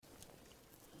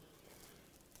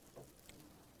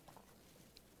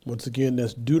Once again,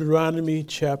 that's Deuteronomy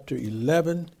chapter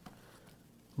 11,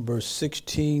 verse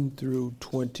 16 through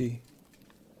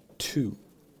 22.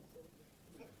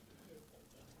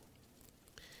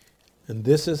 And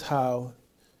this is how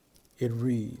it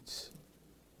reads.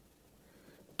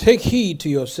 Take heed to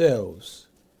yourselves,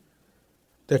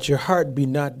 that your heart be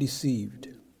not deceived,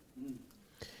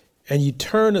 and ye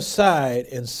turn aside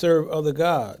and serve other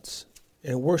gods,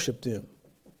 and worship them.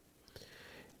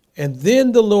 And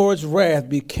then the Lord's wrath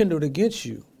be kindled against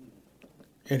you,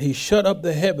 and he shut up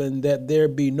the heaven that there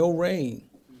be no rain,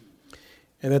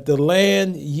 and that the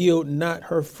land yield not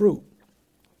her fruit,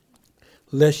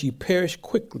 lest ye perish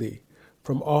quickly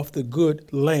from off the good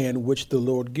land which the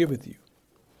Lord giveth you.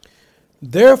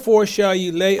 Therefore shall ye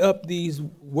lay up these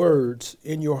words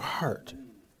in your heart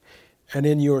and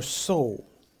in your soul,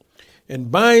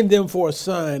 and bind them for a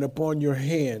sign upon your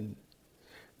hand,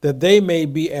 that they may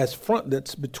be as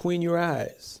frontlets between your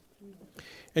eyes.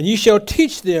 And ye shall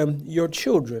teach them your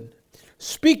children,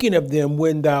 speaking of them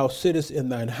when thou sittest in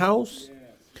thine house,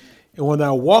 and when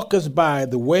thou walkest by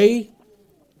the way,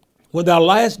 when thou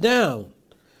liest down,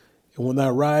 and when thou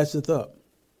risest up.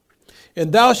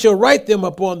 And thou shalt write them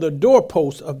upon the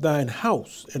doorposts of thine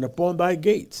house and upon thy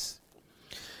gates,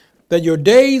 that your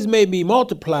days may be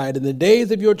multiplied in the days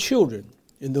of your children,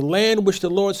 in the land which the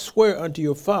Lord sware unto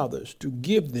your fathers to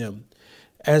give them,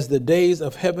 as the days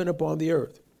of heaven upon the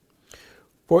earth.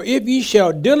 For if ye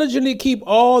shall diligently keep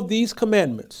all these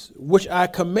commandments, which I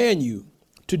command you,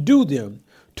 to do them,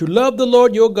 to love the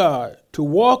Lord your God, to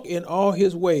walk in all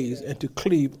his ways, and to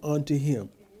cleave unto him.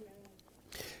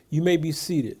 You may be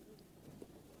seated.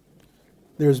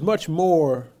 There's much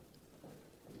more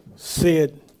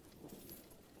said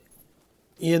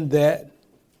in that,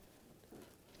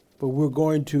 but we're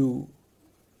going to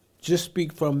just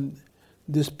speak from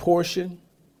this portion.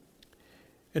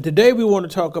 And today we want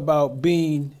to talk about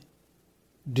being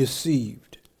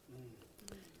deceived.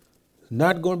 It's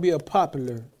not going to be a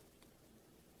popular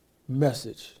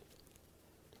message.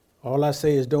 All I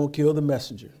say is don't kill the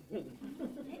messenger.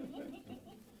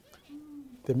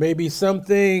 There may be some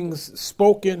things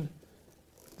spoken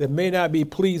that may not be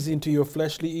pleasing to your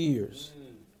fleshly ears.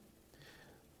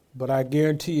 But I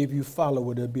guarantee if you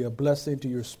follow it, it'll be a blessing to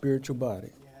your spiritual body.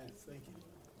 Yes, thank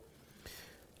you.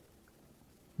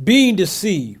 Being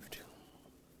deceived.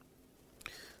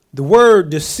 The word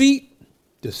deceit,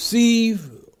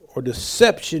 deceive, or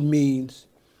deception means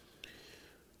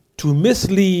to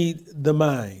mislead the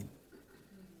mind,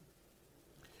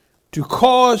 to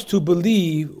cause to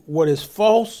believe what is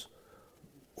false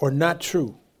or not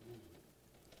true.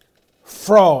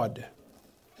 Fraud,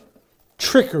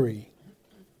 trickery,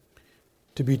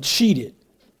 to be cheated.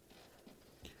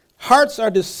 Hearts are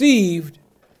deceived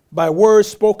by words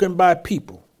spoken by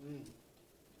people.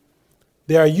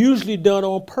 They are usually done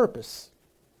on purpose.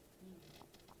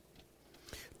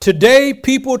 Today,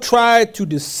 people try to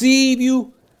deceive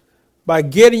you by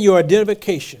getting your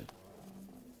identification.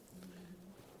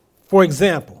 For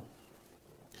example,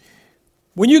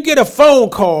 when you get a phone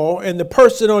call and the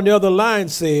person on the other line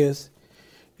says,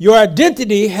 your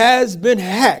identity has been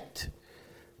hacked,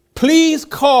 please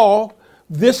call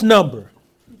this number.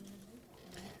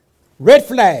 Red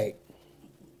flag.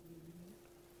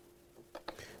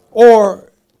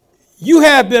 Or you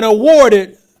have been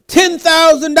awarded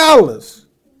 $10,000.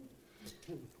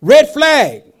 Red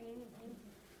flag.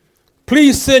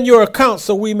 Please send your account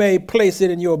so we may place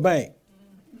it in your bank.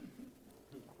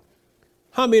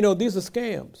 How many know these are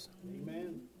scams?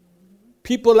 Amen.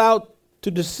 People out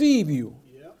to deceive you.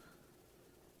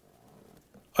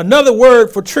 Another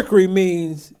word for trickery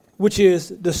means, which is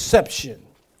deception.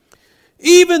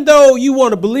 Even though you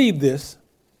want to believe this,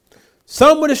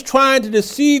 someone is trying to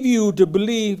deceive you to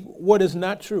believe what is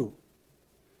not true.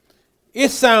 It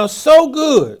sounds so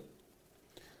good,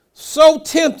 so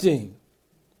tempting,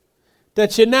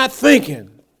 that you're not thinking,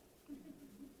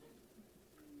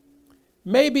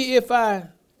 maybe if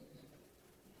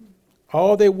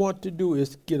all they want to do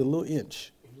is get a little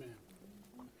inch.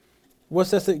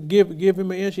 What's that say? Give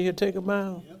him an inch and he'll take a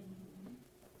mile. Yep.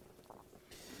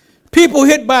 People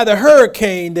hit by the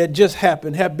hurricane that just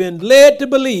happened have been led to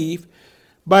believe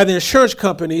by the insurance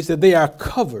companies that they are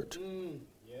covered.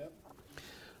 Yep.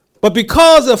 But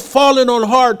because of falling on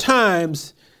hard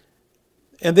times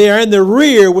and they are in the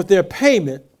rear with their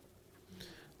payment,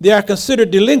 they are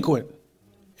considered delinquent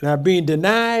and are being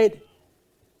denied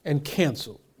and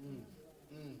canceled.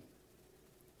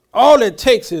 All it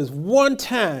takes is one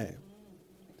time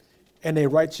and they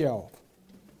write you off.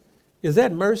 Is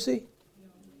that mercy?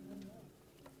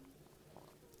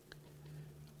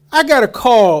 I got a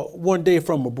call one day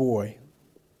from a boy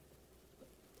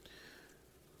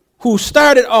who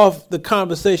started off the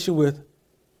conversation with,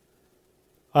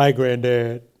 "Hi,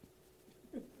 Granddad."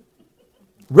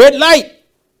 Red light.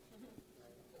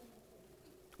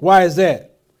 Why is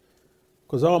that?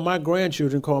 Because all my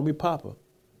grandchildren call me Papa.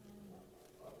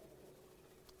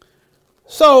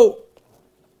 So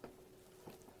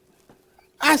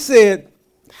I said,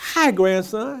 "Hi,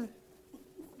 grandson.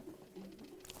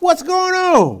 What's going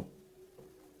on?"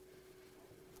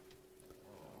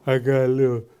 "I got a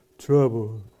little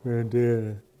trouble,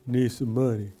 Granddad. Need some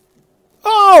money."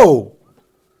 "Oh,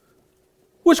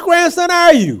 which grandson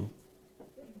are you?"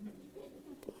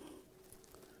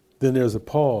 Then there's a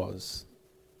pause.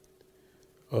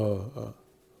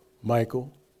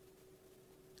 Michael.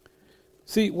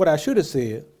 See, what I should have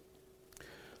said,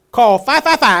 call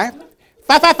 555,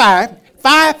 555,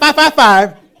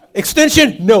 5555,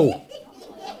 extension no.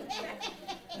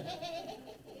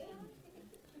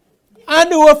 I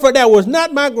knew it for that was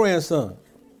not my grandson.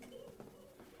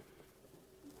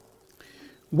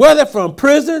 Whether from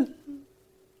prison,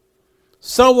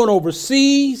 someone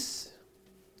overseas,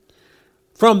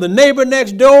 from the neighbor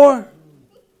next door,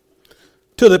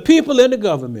 to the people in the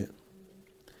government.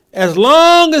 As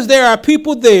long as there are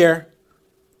people there,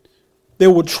 they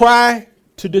will try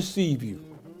to deceive you.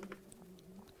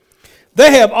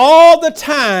 They have all the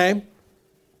time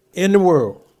in the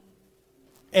world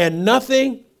and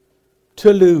nothing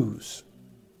to lose.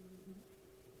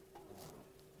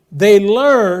 They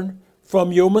learn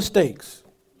from your mistakes.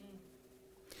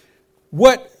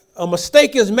 What a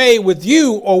mistake is made with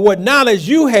you or what knowledge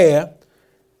you have,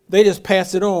 they just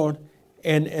pass it on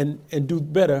and do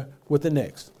better with the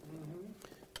next.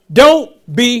 Don't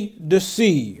be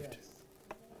deceived.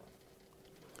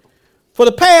 For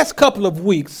the past couple of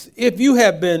weeks, if you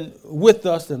have been with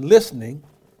us and listening,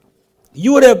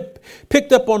 you would have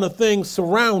picked up on the things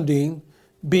surrounding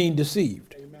being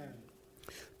deceived. Amen.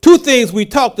 Two things we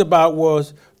talked about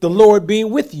was the Lord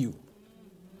being with you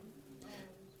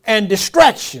and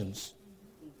distractions.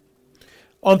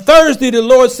 On Thursday, the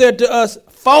Lord said to us,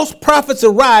 false prophets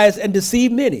arise and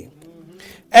deceive many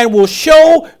and will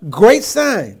show great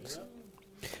signs.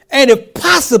 And if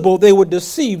possible, they will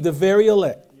deceive the very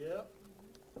elect.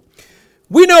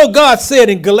 We know God said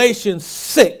in Galatians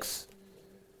 6,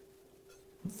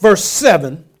 verse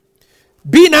 7,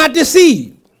 be not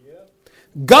deceived.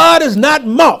 God is not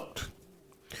mocked.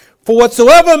 For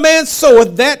whatsoever a man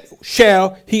soweth, that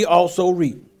shall he also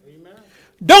reap. Amen.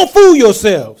 Don't fool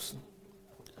yourselves,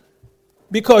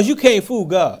 because you can't fool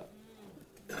God.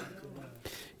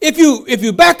 If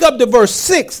you back up to verse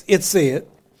 6, it said,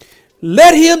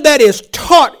 let him that is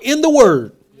taught in the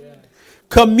word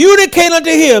communicate unto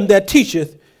him that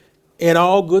teacheth in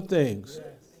all good things. Yes.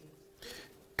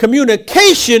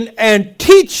 Communication and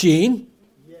teaching,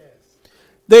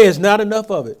 there is not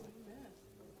enough of it.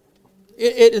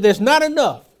 There's not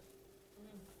enough.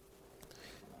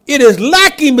 It is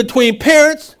lacking between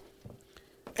parents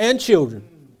and children,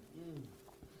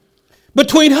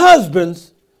 between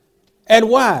husbands and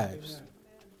wives,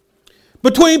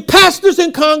 between pastors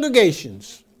and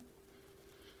congregations,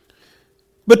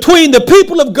 between the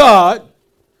people of God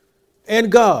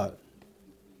and God.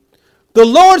 The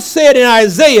Lord said in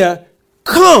Isaiah,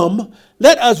 come,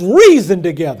 let us reason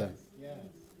together.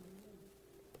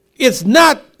 It's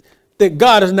not that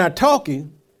God is not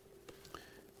talking.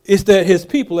 It's that his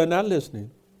people are not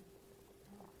listening.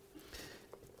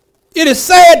 It is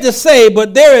sad to say,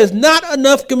 but there is not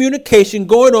enough communication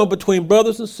going on between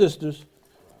brothers and sisters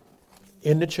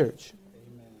in the church.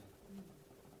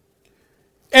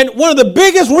 And one of the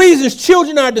biggest reasons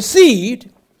children are deceived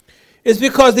is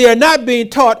because they are not being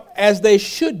taught as they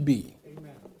should be.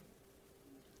 Amen.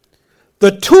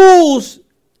 The tools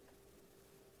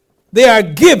they are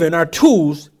given are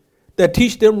tools that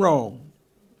teach them wrong.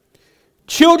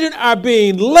 Children are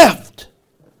being left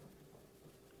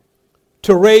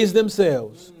to raise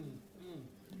themselves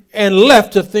and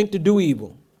left to think to do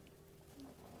evil.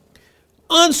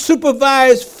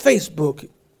 Unsupervised Facebook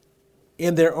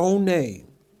in their own name.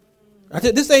 I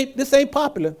said, this ain't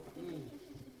popular.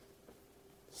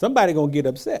 Somebody gonna get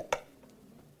upset.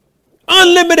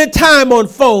 Unlimited time on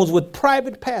phones with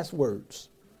private passwords.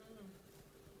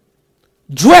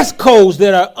 Dress codes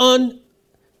that are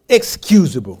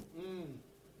unexcusable.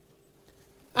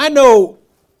 I know,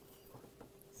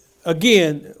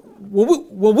 again,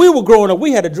 when we were growing up,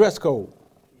 we had a dress code.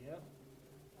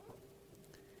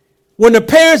 When the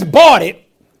parents bought it,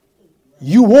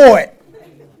 you wore it.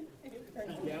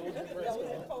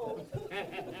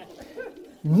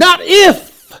 Not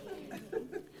if,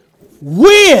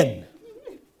 when,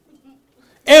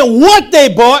 and what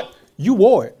they bought, you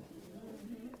wore it.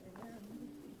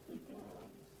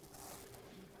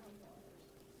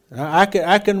 I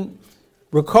can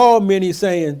recall many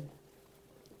saying,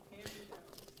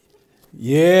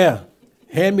 yeah,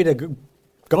 hand me the,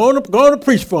 go on to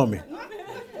preach for me.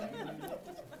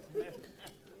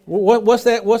 What's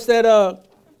that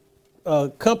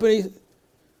company,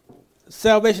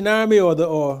 Salvation Army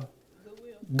or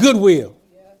Goodwill?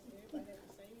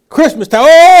 Christmas time,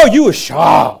 oh, you were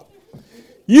sharp.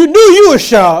 You knew you were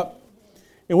sharp.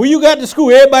 And when you got to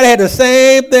school, everybody had the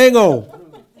same thing on.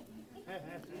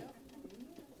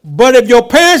 But if your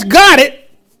parents got it,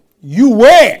 you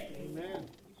wear it. Amen.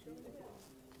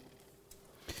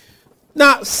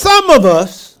 Now, some of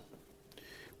us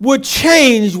would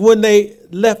change when they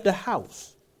left the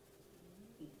house.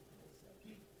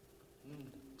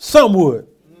 Some would.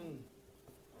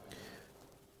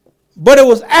 But it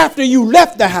was after you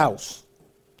left the house.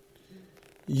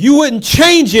 You wouldn't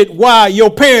change it while your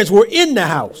parents were in the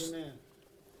house. Amen.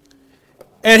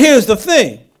 And here's the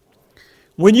thing.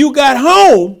 When you got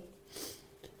home,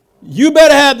 you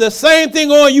better have the same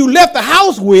thing on you left the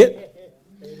house with.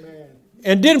 Amen.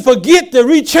 And didn't forget to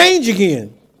rechange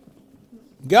again.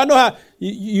 God know how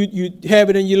you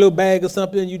have it in your little bag or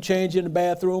something, you change in the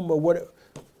bathroom or whatever.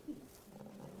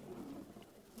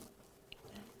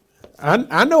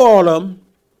 I know all of them.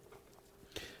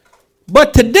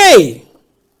 But today,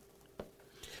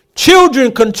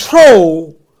 children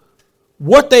control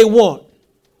what they want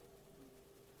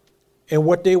and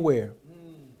what they wear.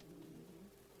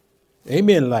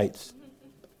 Amen, lights.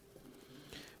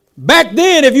 Back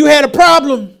then, if you had a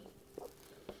problem,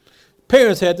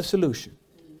 parents had the solution.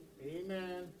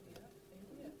 Amen.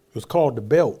 It was called the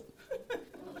belt.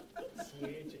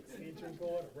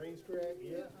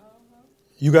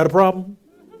 You got a problem?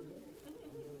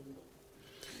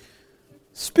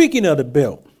 Speaking of the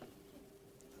belt,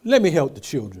 let me help the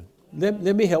children.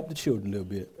 Let me help the children a little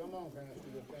bit. Come on,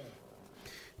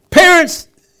 parents,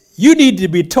 you need to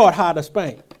be taught how to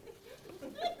spank.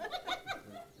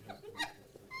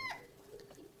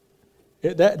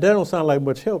 That don't sound like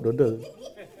much help, though, does it?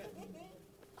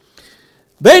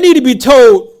 They need to be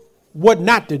told what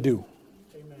not to do.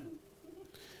 Amen.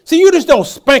 See, you just don't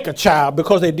spank a child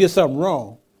because they did something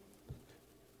wrong.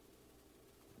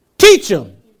 Teach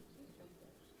them.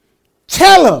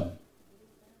 Tell them.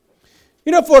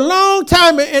 You know, for a long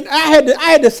time, and I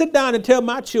had to sit down and tell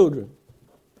my children.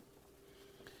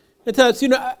 And tell us, you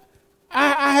know,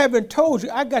 I haven't told you.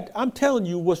 I'm telling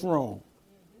you what's wrong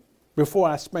before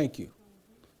I spank you.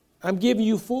 I'm giving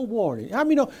you full warning. I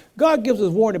mean, you know, God gives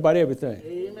us warning about everything.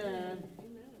 Amen.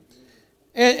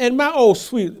 And my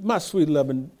sweet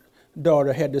loving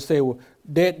daughter had to say, well,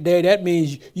 Dad, that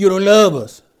means you don't love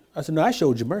us. I said, no, I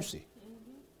showed you mercy.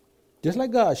 Just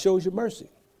like God shows you mercy.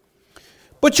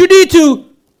 But you need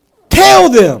to tell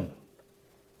them.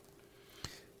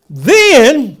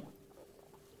 Then,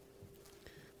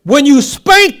 when you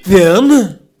spank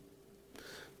them,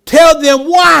 tell them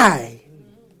why.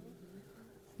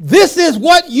 This is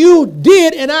what you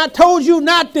did and I told you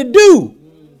not to do.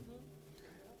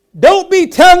 Don't be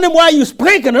telling them why you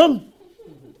spanking them.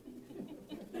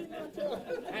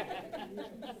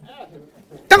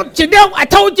 Don't you know I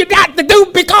told you not to do,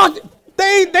 because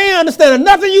they understand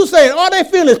nothing you say. All they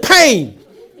feel is pain.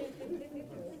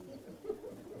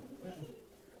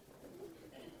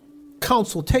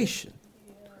 Consultation.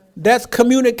 That's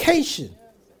communication.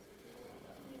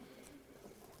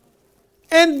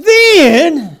 And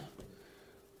then,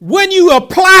 when you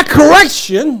apply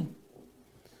correction,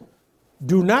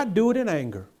 do not do it in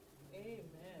anger. Amen.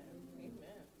 Amen.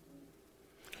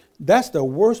 That's the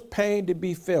worst pain to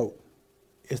be felt,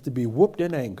 is to be whooped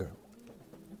in anger.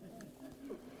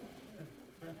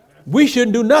 We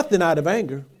shouldn't do nothing out of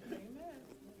anger.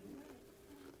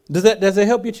 Does that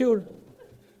help your children?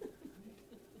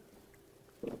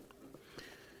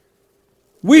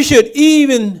 We should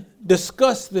even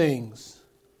discuss things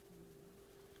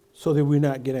so that we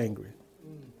not get angry.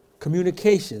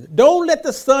 Communication. Don't let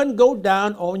the sun go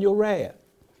down on your wrath.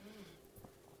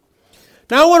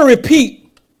 Now I want to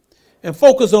repeat and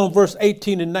focus on verse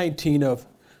 18 and 19 of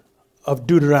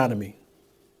Deuteronomy.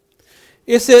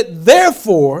 It said,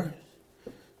 therefore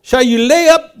shall you lay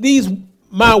up these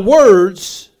my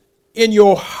words in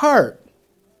your heart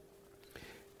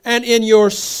and in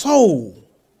your soul,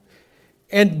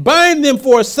 and bind them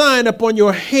for a sign upon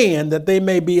your hand, that they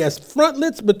may be as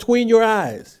frontlets between your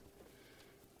eyes.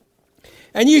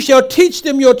 And you shall teach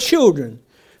them your children,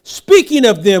 speaking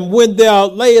of them when thou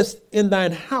layest in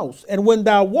thine house, and when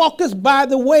thou walkest by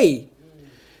the way,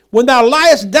 when thou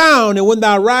liest down, and when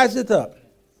thou risest up.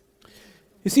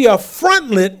 You see, a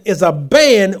frontlet is a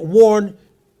band worn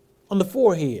on the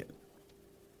forehead.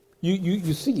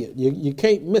 You see it. You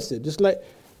can't miss it. Just like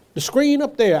The screen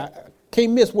up there, I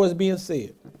can't miss what's being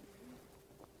said.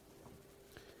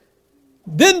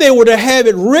 Then they were to have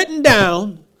it written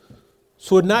down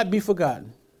so it not be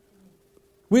forgotten.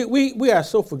 We are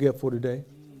so forgetful today.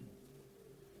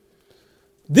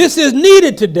 This is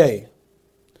needed today.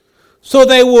 So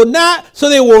they will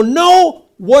know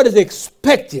what is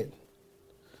expected.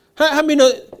 How many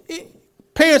know,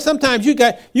 parents, sometimes you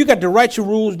got to write your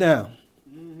rules down.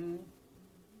 Mm-hmm.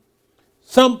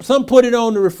 Some put it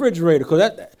on the refrigerator, because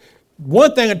that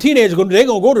one thing a teenager going to do, they're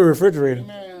going to go to the refrigerator.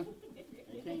 Man,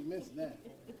 you can't miss that.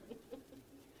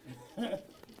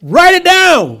 Write it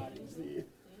down.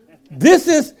 This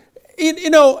is,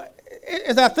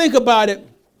 as I think about it,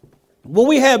 when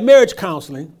we have marriage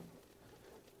counseling,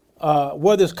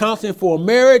 whether it's counseling for a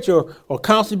marriage or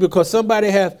counseling because somebody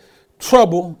has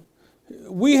trouble,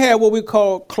 we have what we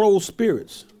call closed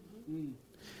spirits.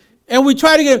 And we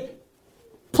try to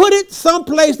put it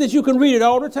someplace that you can read it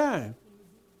all the time.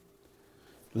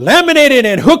 Laminate it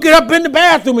and hook it up in the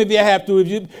bathroom if you have to,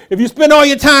 if you spend all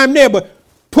your time there, but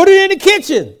put it in the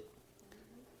kitchen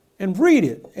and read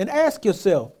it and ask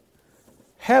yourself,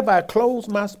 have I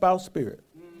closed my spouse's spirit?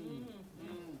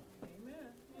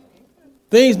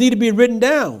 Things need to be written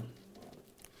down.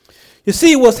 You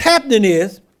see, what's happening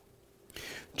is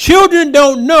children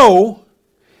don't know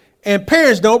and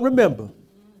parents don't remember.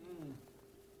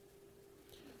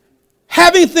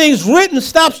 Having things written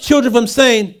stops children from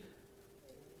saying,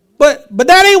 but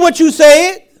that ain't what you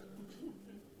said.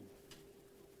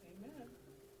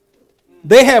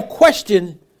 They have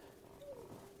questioned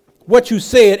what you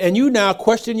said, and you now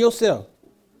question yourself.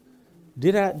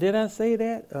 Did I say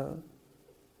that?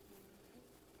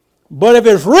 But if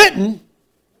it's written,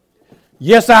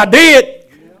 yes, I did.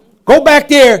 Go back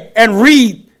there and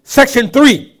read section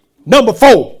 3, number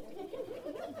 4,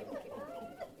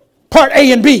 part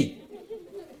A and B.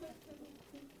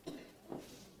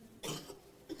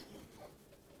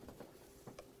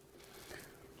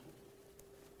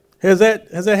 Has that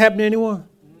happened to anyone?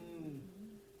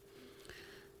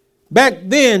 Back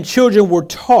then, children were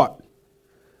taught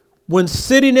when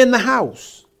sitting in the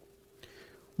house,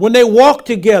 when they walked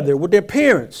together with their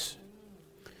parents,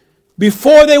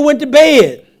 before they went to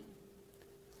bed,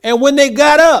 and when they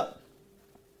got up.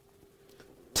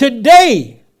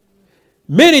 Today,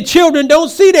 many children don't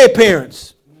see their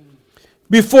parents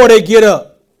before they get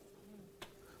up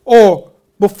or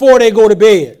before they go to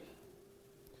bed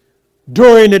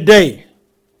during the day.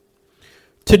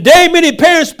 Today, many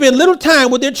parents spend little time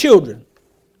with their children.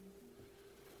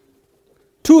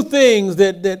 Two things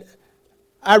that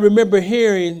I remember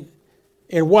hearing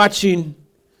and watching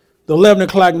the 11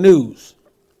 o'clock news.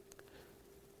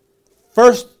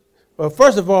 First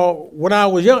of all, when I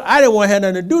was young, I didn't want to have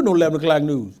nothing to do with no 11 o'clock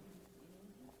news.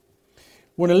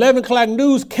 When 11 o'clock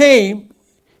news came,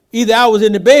 either I was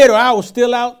in the bed or I was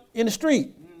still out in the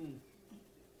street.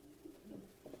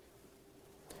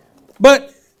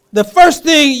 But the first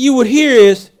thing you would hear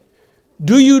is,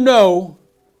 do you know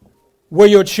where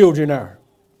your children are?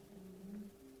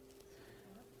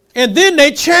 And then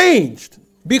they changed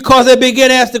because they began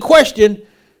to ask the question,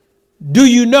 do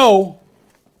you know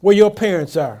where your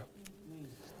parents are?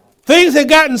 Things had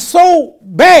gotten so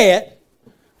bad,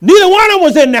 neither one of them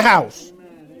was in the house.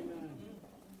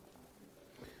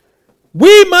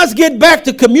 We must get back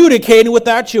to communicating with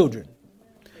our children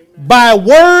by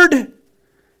word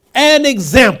and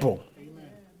example.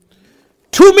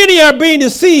 Too many are being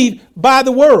deceived by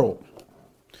the world.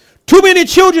 Too many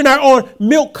children are on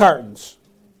milk cartons.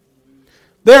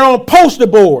 They're on poster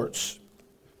boards.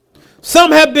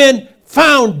 Some have been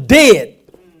found dead,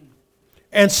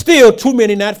 and still too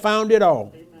many not found at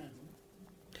all.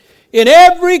 In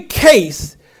every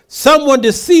case, someone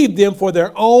deceived them for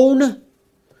their own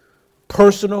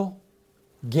personal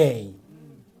gain.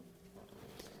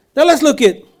 Now let's look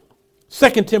at 2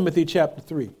 Timothy chapter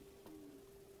 3.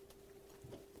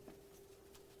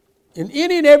 In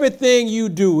any and everything you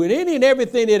do, in any and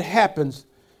everything that happens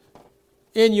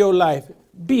in your life,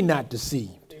 be not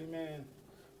deceived. Amen.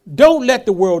 Don't let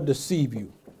the world deceive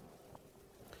you.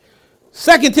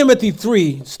 2 Timothy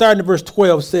 3, starting at verse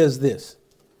 12, says this.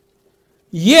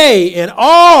 Yea, and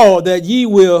all that ye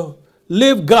will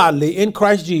live godly in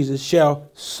Christ Jesus shall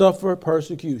suffer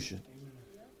persecution.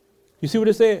 You see what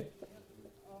it said?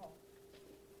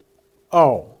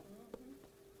 All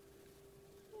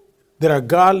that are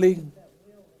godly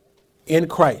in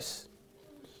Christ,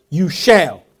 you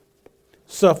shall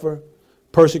suffer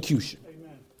persecution.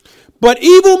 Amen. But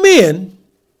evil men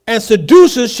and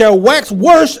seducers shall wax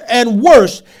worse and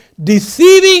worse,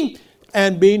 deceiving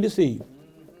and being deceived.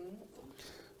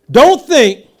 Don't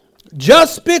think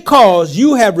just because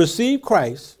you have received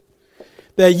Christ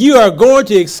that you are going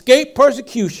to escape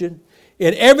persecution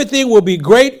and everything will be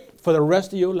great for the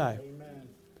rest of your life. Amen.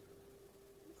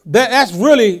 That's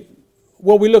really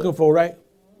what we're looking for, right?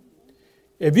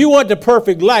 If you want the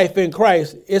perfect life in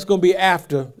Christ, it's going to be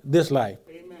after this life.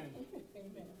 Amen.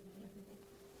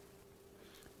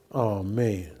 Oh,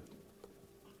 man.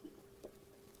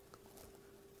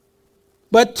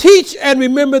 But teach and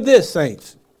remember this,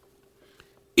 saints.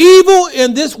 Evil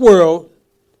in this world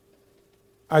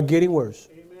are getting worse.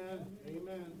 Amen.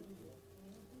 Amen.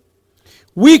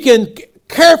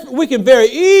 We can very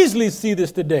easily see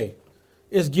this today.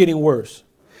 It's getting worse.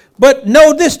 But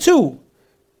know this too.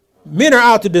 Men are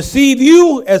out to deceive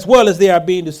you as well as they are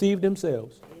being deceived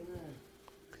themselves. Amen.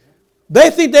 They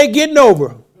think they're getting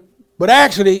over, but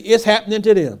actually it's happening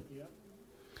to them. Yeah.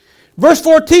 Verse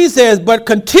 14 says, But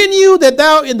continue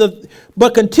thou in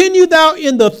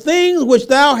the things which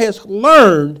thou hast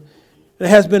learned and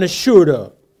hast been assured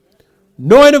of,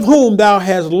 knowing of whom thou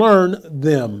hast learned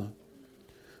them.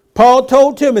 Paul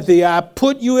told Timothy, I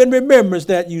put you in remembrance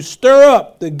that you stir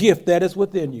up the gift that is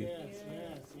within you.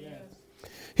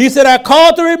 He said, I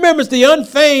call to remembrance the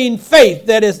unfeigned faith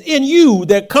that is in you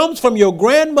that comes from your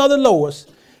grandmother Lois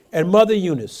and mother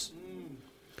Eunice.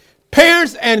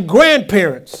 Parents and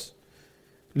grandparents,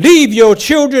 leave your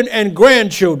children and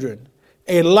grandchildren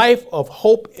a life of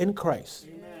hope in Christ.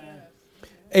 Amen.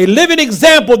 A living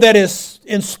example that is,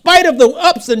 in spite of the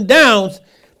ups and downs,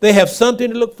 they have something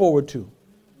to look forward to.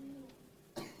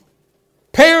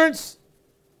 Parents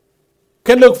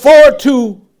can look forward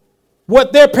to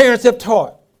what their parents have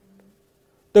taught.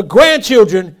 The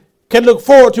grandchildren can look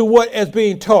forward to what is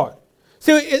being taught.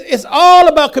 See, it's all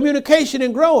about communication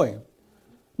and growing. I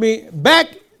mean,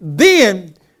 back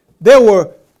then, there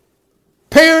were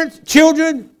parents,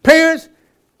 children, parents,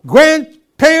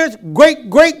 grandparents,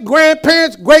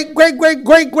 great-great-grandparents,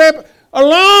 great-great-great-great-grandparents, a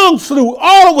long slew.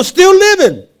 All of them were still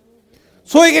living.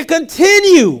 So it can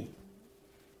continue.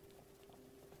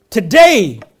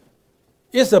 Today,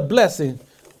 it's a blessing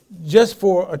just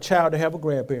for a child to have a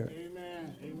grandparent.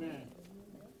 Amen. Amen.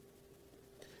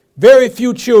 Very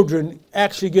few children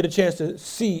actually get a chance to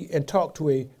see and talk to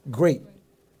a great.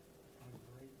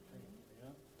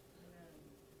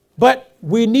 But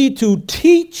we need to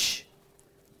teach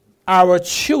our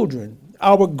children,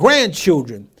 our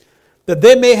grandchildren, that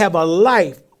they may have a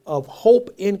life of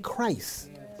hope in Christ.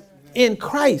 In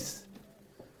Christ.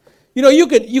 You know, you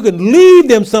can leave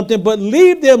them something, but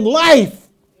leave them life.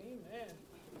 Amen.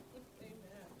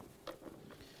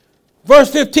 Verse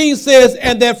 15 says,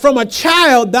 And that from a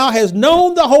child thou hast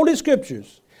known the Holy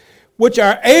Scriptures, which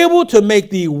are able to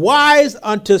make thee wise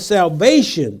unto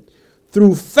salvation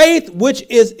through faith which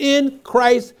is in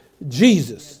Christ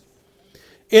Jesus.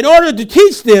 In order to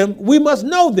teach them, we must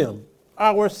know them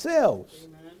ourselves.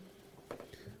 Amen.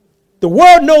 The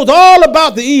world knows all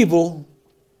about the evil.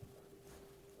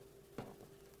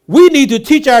 We need to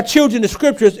teach our children the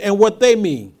scriptures and what they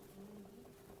mean.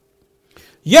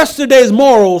 Yesterday's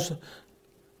morals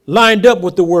lined up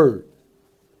with the word.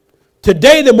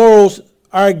 Today the morals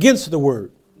are against the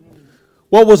word.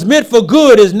 What was meant for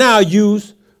good is now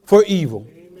used for evil.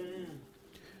 Amen.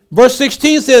 Verse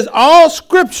 16 says, All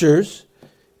scriptures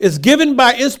is given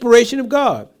by inspiration of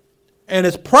God and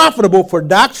is profitable for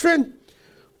doctrine,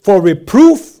 for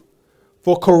reproof,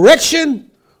 for correction,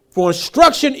 for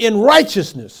instruction in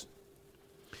righteousness.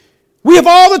 We have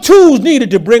all the tools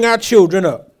needed to bring our children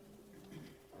up.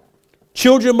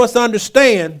 Children must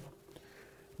understand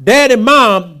dad and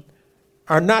mom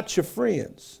are not your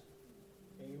friends.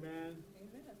 Amen.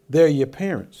 They're your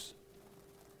parents.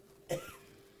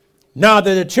 Now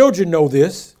that the children know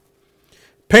this,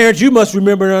 parents, you must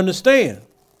remember and understand,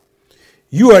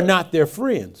 you are not their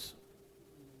friends.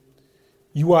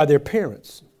 You are their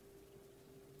parents.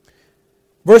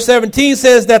 Verse 17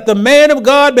 says that the man of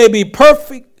God may be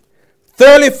perfect,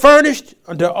 thoroughly furnished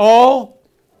unto all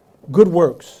good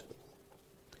works.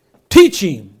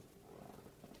 Teaching,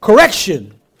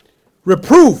 correction,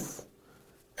 reproof,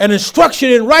 and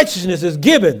instruction in righteousness is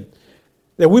given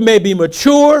that we may be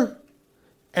mature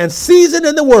and seasoned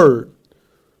in the word,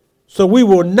 so we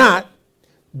will not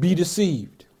be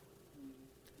deceived.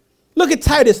 Look at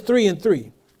Titus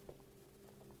 3:3.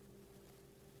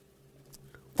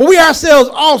 For we ourselves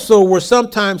also were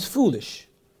sometimes foolish.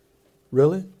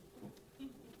 Really?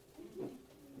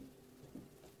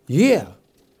 Yeah.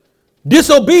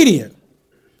 Disobedient.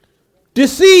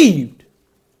 Deceived.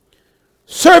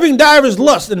 Serving divers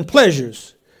lusts and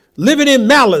pleasures. Living in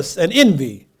malice and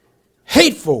envy.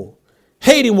 Hateful.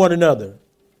 Hating one another.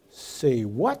 Say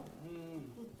what?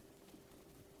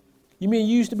 You mean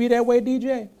you used to be that way,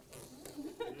 DJ?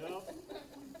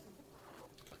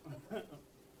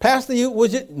 Pastor, you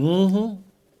was it? Mm-hmm.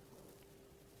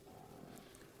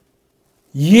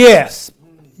 Yes,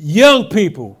 young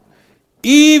people,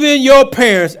 even your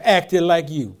parents acted like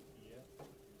you.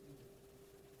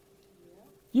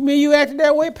 You mean you acted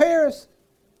that way, parents?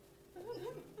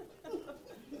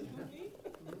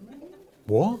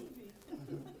 What?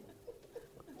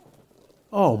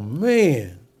 Oh,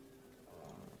 man.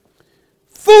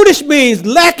 Foolish means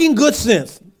lacking good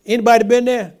sense. Anybody been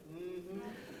there?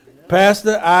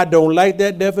 Pastor, I don't like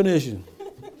that definition.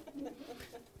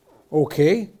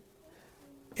 Okay.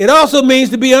 It also means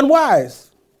to be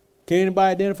unwise. Can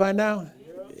anybody identify now?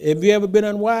 Have you ever been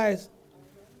unwise?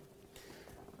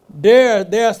 There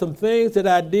are some things that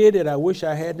I did that I wish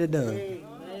I hadn't done.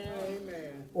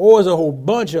 Amen. Or there's a whole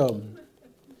bunch of them.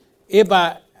 If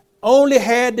I only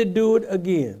had to do it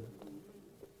again.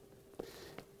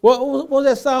 What was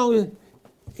that song?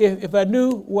 If I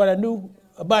knew what I knew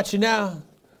about you now,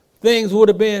 things would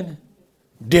have been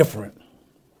different.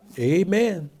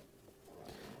 Amen.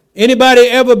 Anybody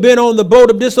ever been on the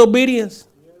boat of disobedience?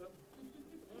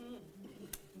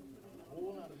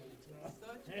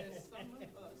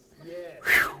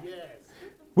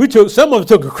 Some of us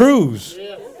took a cruise.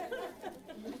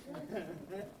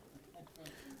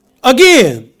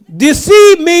 Again,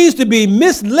 deceive means to be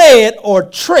misled or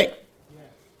tricked.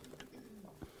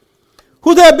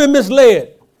 Who's ever been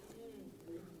misled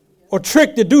or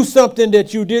tricked to do something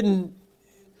that you didn't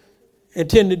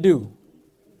intend to do?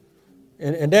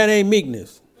 And that ain't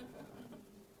meekness.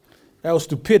 That was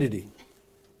stupidity.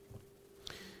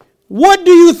 What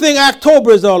do you think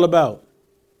October is all about?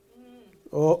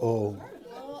 Uh-oh.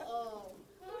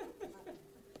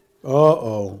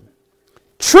 Uh-oh.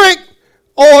 Trick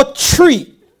or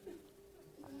treat.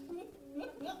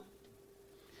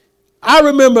 I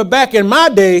remember back in my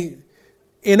day,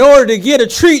 in order to get a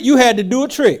treat, you had to do a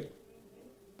trick.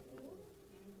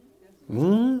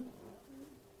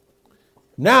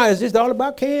 Now it's just all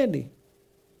about candy.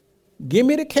 Give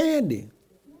me the candy.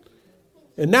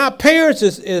 And now parents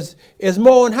is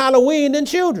more on Halloween than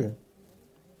children.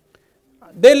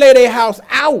 They lay their house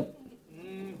out.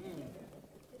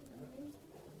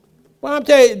 Well, I'm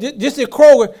telling you, just at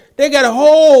Kroger, they got a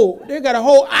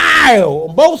whole aisle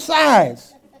on both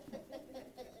sides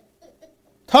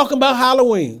talking about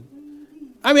Halloween.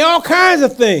 I mean, all kinds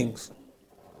of things.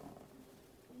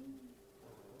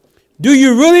 Do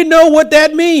you really know what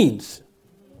that means?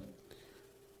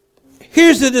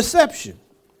 Here's the deception.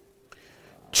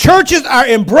 Churches are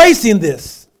embracing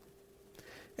this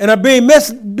and are being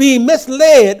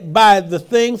misled by the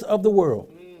things of the world.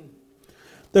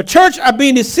 The church are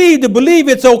being deceived to believe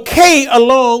it's okay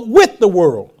along with the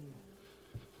world.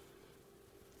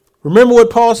 Remember what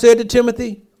Paul said to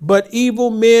Timothy? But evil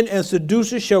men and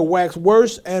seducers shall wax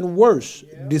worse and worse,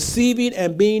 deceiving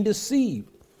and being deceived.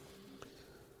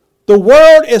 The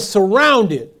world is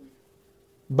surrounded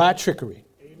by trickery.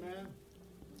 Amen.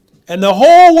 And the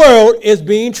whole world is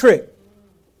being tricked.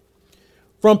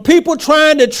 From people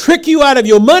trying to trick you out of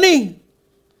your money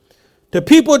to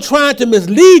people trying to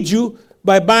mislead you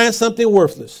by buying something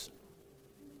worthless.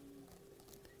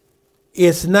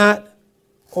 It's not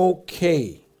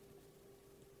okay.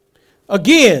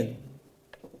 Again,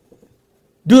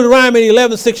 Deuteronomy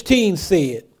 11:16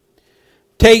 said,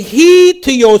 take heed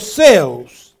to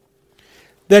yourselves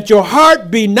that your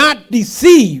heart be not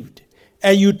deceived,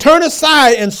 and you turn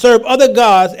aside and serve other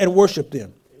gods and worship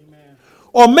them. Amen.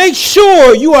 Or make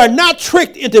sure you are not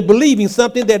tricked into believing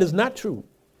something that is not true.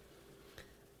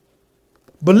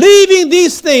 Believing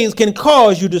these things can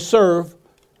cause you to serve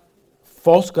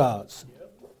false gods.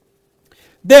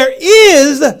 There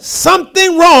is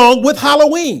something wrong with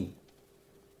Halloween.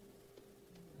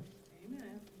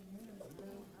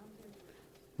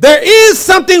 There is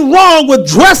something wrong with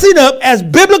dressing up as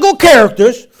biblical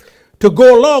characters to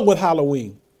go along with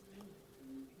Halloween.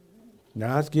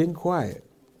 Now it's getting quiet.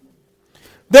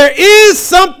 There is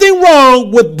something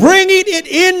wrong with bringing it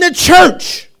in the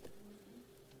church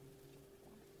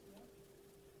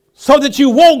so that you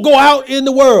won't go out in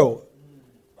the world.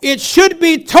 It should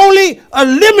be totally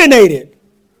eliminated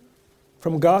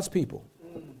from God's people.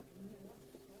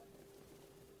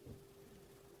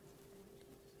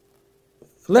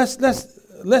 Let's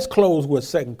close with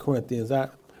 2 Corinthians.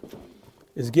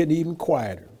 It's getting even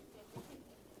quieter.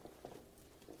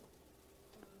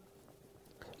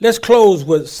 Let's close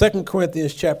with 2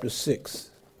 Corinthians chapter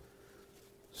 6,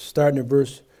 starting at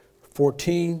verse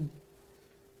 14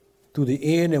 through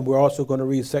the end, and we're also going to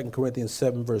read 2 Corinthians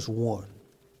 7, verse 1.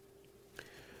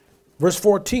 Verse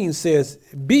 14 says,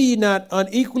 be ye not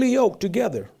unequally yoked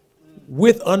together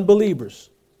with unbelievers.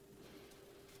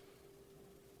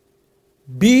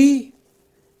 Be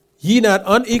Ye not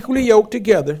unequally yoked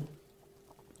together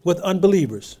with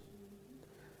unbelievers.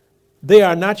 They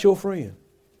are not your friend.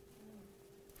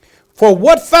 For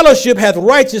what fellowship hath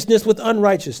righteousness with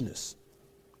unrighteousness?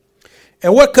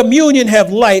 And what communion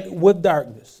have light with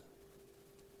darkness?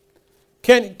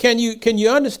 Can you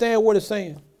understand what it's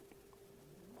saying?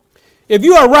 If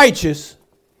you are righteous,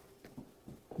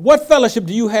 what fellowship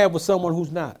do you have with someone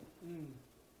who's not?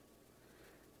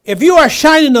 If you are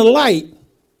shining the light,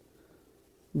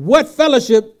 what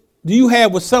fellowship do you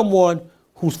have with someone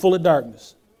who's full of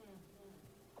darkness?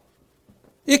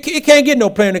 It can't get no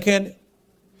plainer, can it?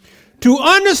 To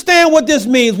understand what this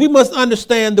means, we must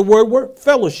understand the word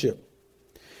fellowship.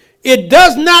 It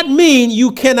does not mean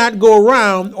you cannot go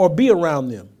around or be around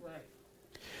them. Right.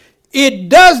 It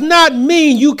does not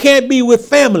mean you can't be with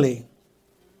family.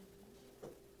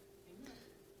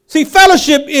 See,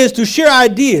 fellowship is to share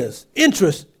ideas,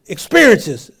 interests,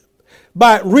 experiences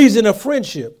by reason of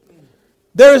friendship.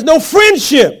 There is no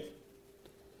friendship.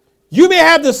 You may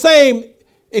have the same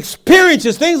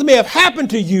experiences, things may have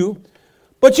happened to you,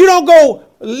 but you don't go,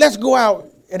 let's go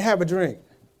out and have a drink.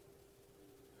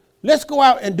 Let's go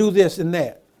out and do this and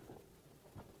that.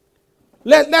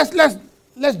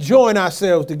 Let's join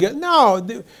ourselves together. No,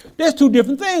 there's two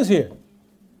different things here.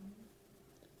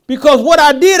 Because what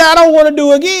I did, I don't want to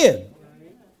do again.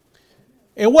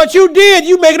 And what you did,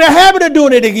 you make it a habit of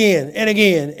doing it again and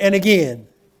again and again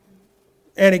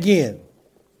and again.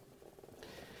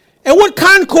 And what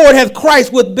concord hath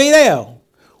Christ with Belial?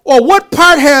 Or what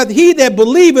part hath he that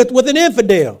believeth with an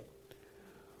infidel?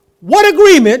 What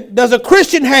agreement does a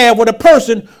Christian have with a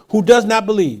person who does not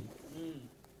believe?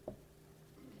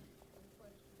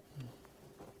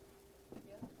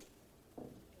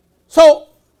 So,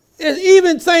 it's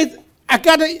even saints,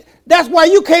 that's why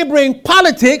you can't bring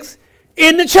politics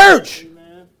in the church.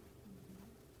 Amen.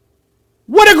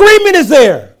 What agreement is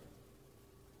there?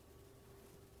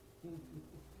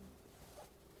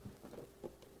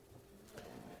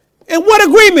 And what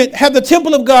agreement have the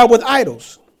temple of God with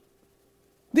idols?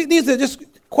 These are just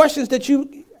questions that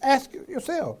you ask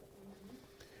yourself.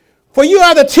 For you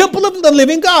are the temple of the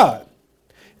living God.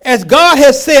 As God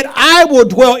has said, I will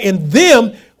dwell in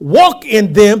them, walk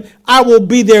in them, I will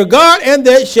be their God, and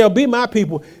they shall be my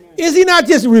people. Amen. Is he not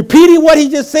just repeating what he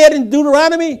just said in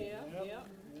Deuteronomy? Yeah.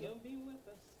 He'll be with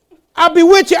us. I'll be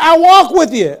with you. I'll walk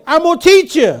with you. I'm going to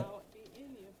teach you.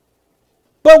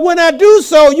 But when I do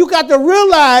so, you got to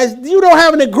realize you don't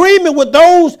have an agreement with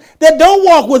those that don't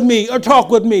walk with me or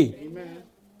talk with me. Amen.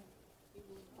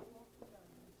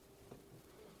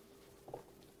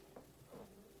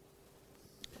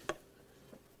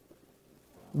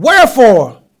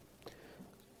 Wherefore,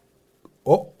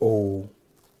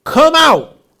 come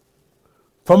out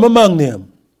from among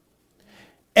them,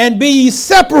 and be ye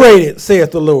separated, saith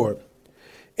the Lord,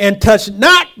 and touch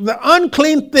not the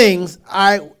unclean things,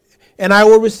 and I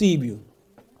will receive you.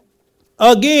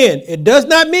 Again, it does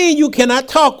not mean you cannot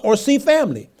talk or see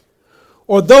family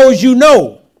or those you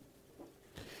know.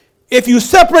 If you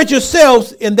separate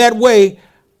yourselves in that way,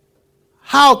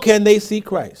 how can they see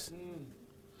Christ?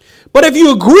 But if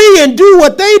you agree and do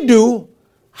what they do,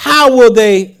 how will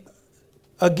they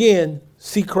again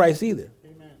see Christ either?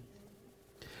 Amen.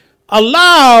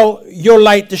 Allow your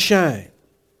light to shine.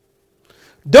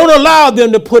 Don't allow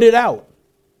them to put it out.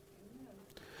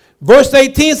 Verse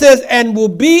 18 says, and will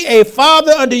be a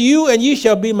father unto you, and ye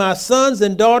shall be my sons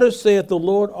and daughters, saith the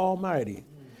Lord Almighty.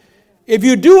 If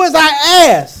you do as I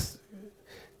ask,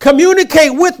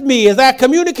 communicate with me as I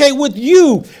communicate with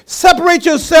you, separate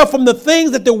yourself from the things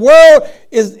that the world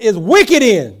is wicked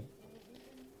in,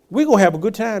 we're going to have a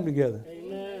good time together.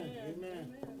 Amen.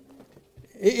 Amen.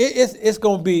 It's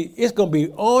going to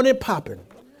be on and popping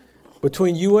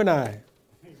between you and I.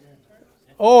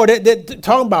 Oh, they're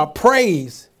talking about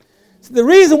praise. The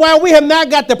reason why we have not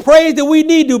got the praise that we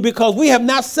need to, because we have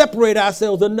not separated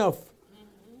ourselves enough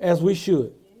as we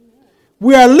should.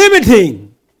 We are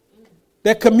limiting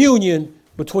that communion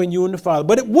between you and the Father.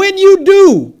 But when you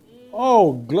do,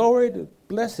 oh, glory to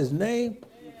bless his name.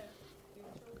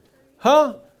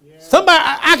 Huh? Somebody,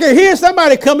 I can hear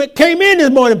somebody came in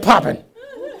this morning popping.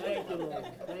 Thank you, Lord.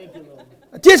 Thank you,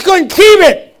 Lord. Just couldn't keep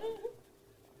it.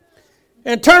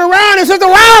 And turn around and said,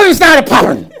 around and started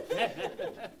popping.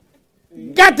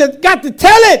 Got to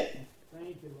tell it.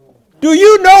 Do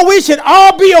you know we should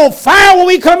all be on fire when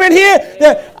we come in here?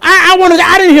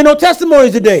 I didn't hear no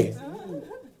testimonies today.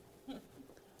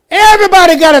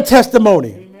 Everybody got a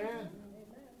testimony. Amen.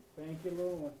 Thank you,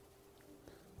 Lord.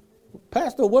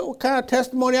 Pastor, what kind of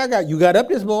testimony I got? You got up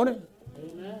this morning.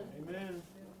 Amen. Amen.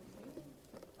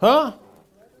 Huh?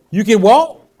 You can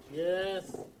walk?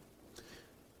 Yes.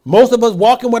 Most of us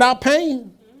walking without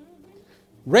pain.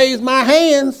 Raise my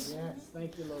hands. Yes,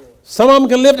 thank you, Lord. Some of them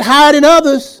can lift higher than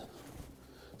others.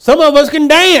 Some of us can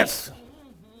dance.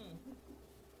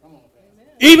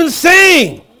 Even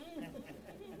sing.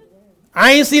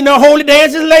 I ain't seen no holy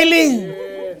dances lately.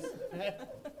 Yes.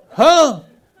 Huh?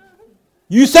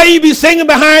 You say you be singing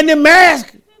behind them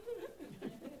masks?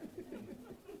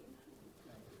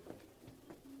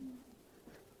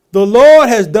 The Lord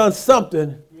has done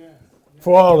something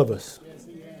for all of us. Yes,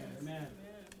 he has. Amen.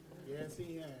 Yes,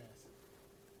 he has.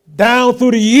 Down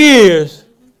through the years,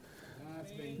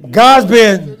 God's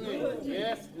been,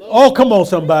 Yes, Lord. oh, come on,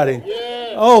 somebody.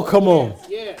 Yes. Oh, come on.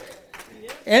 Yes.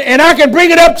 And I can bring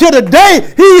it up to the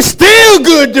day. He's still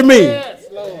good to me. Yes,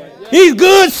 Lord. Yes. He's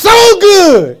good, so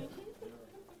good.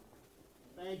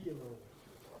 Thank you, Lord.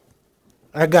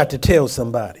 I got to tell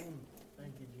somebody.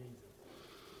 Thank you,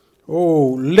 Jesus.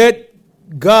 Oh, let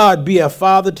God be a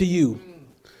father to you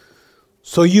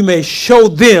so you may show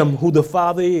them who the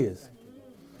Father is.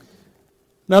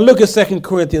 Now look at 2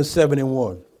 Corinthians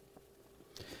 7:1.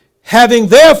 Having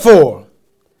therefore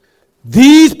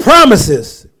these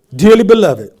promises, dearly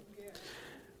beloved,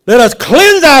 let us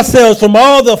cleanse ourselves from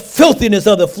all the filthiness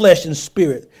of the flesh and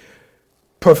spirit,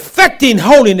 perfecting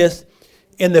holiness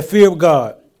in the fear of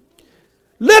God.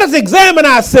 Let us examine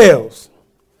ourselves,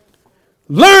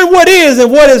 learn what is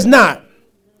and what is not.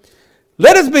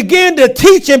 Let us begin to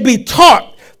teach and be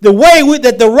taught the way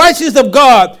that the righteousness of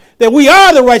God, that we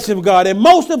are the righteousness of God, and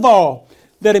most of all,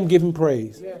 let him give him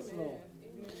praise. Yes, Lord.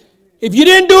 If you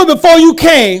didn't do it before you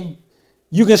came,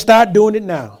 you can start doing it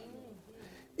now.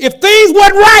 If things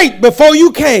weren't right before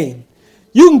you came,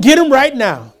 you can get them right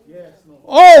now. Yes, Lord.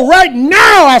 Oh, right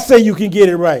now I say you can get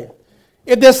it right.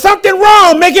 If there's something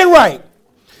wrong, make it right.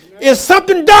 If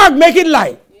something dark, make it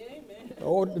light.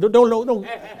 Oh, don't.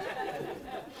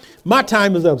 My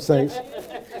time is up, saints.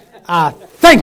 I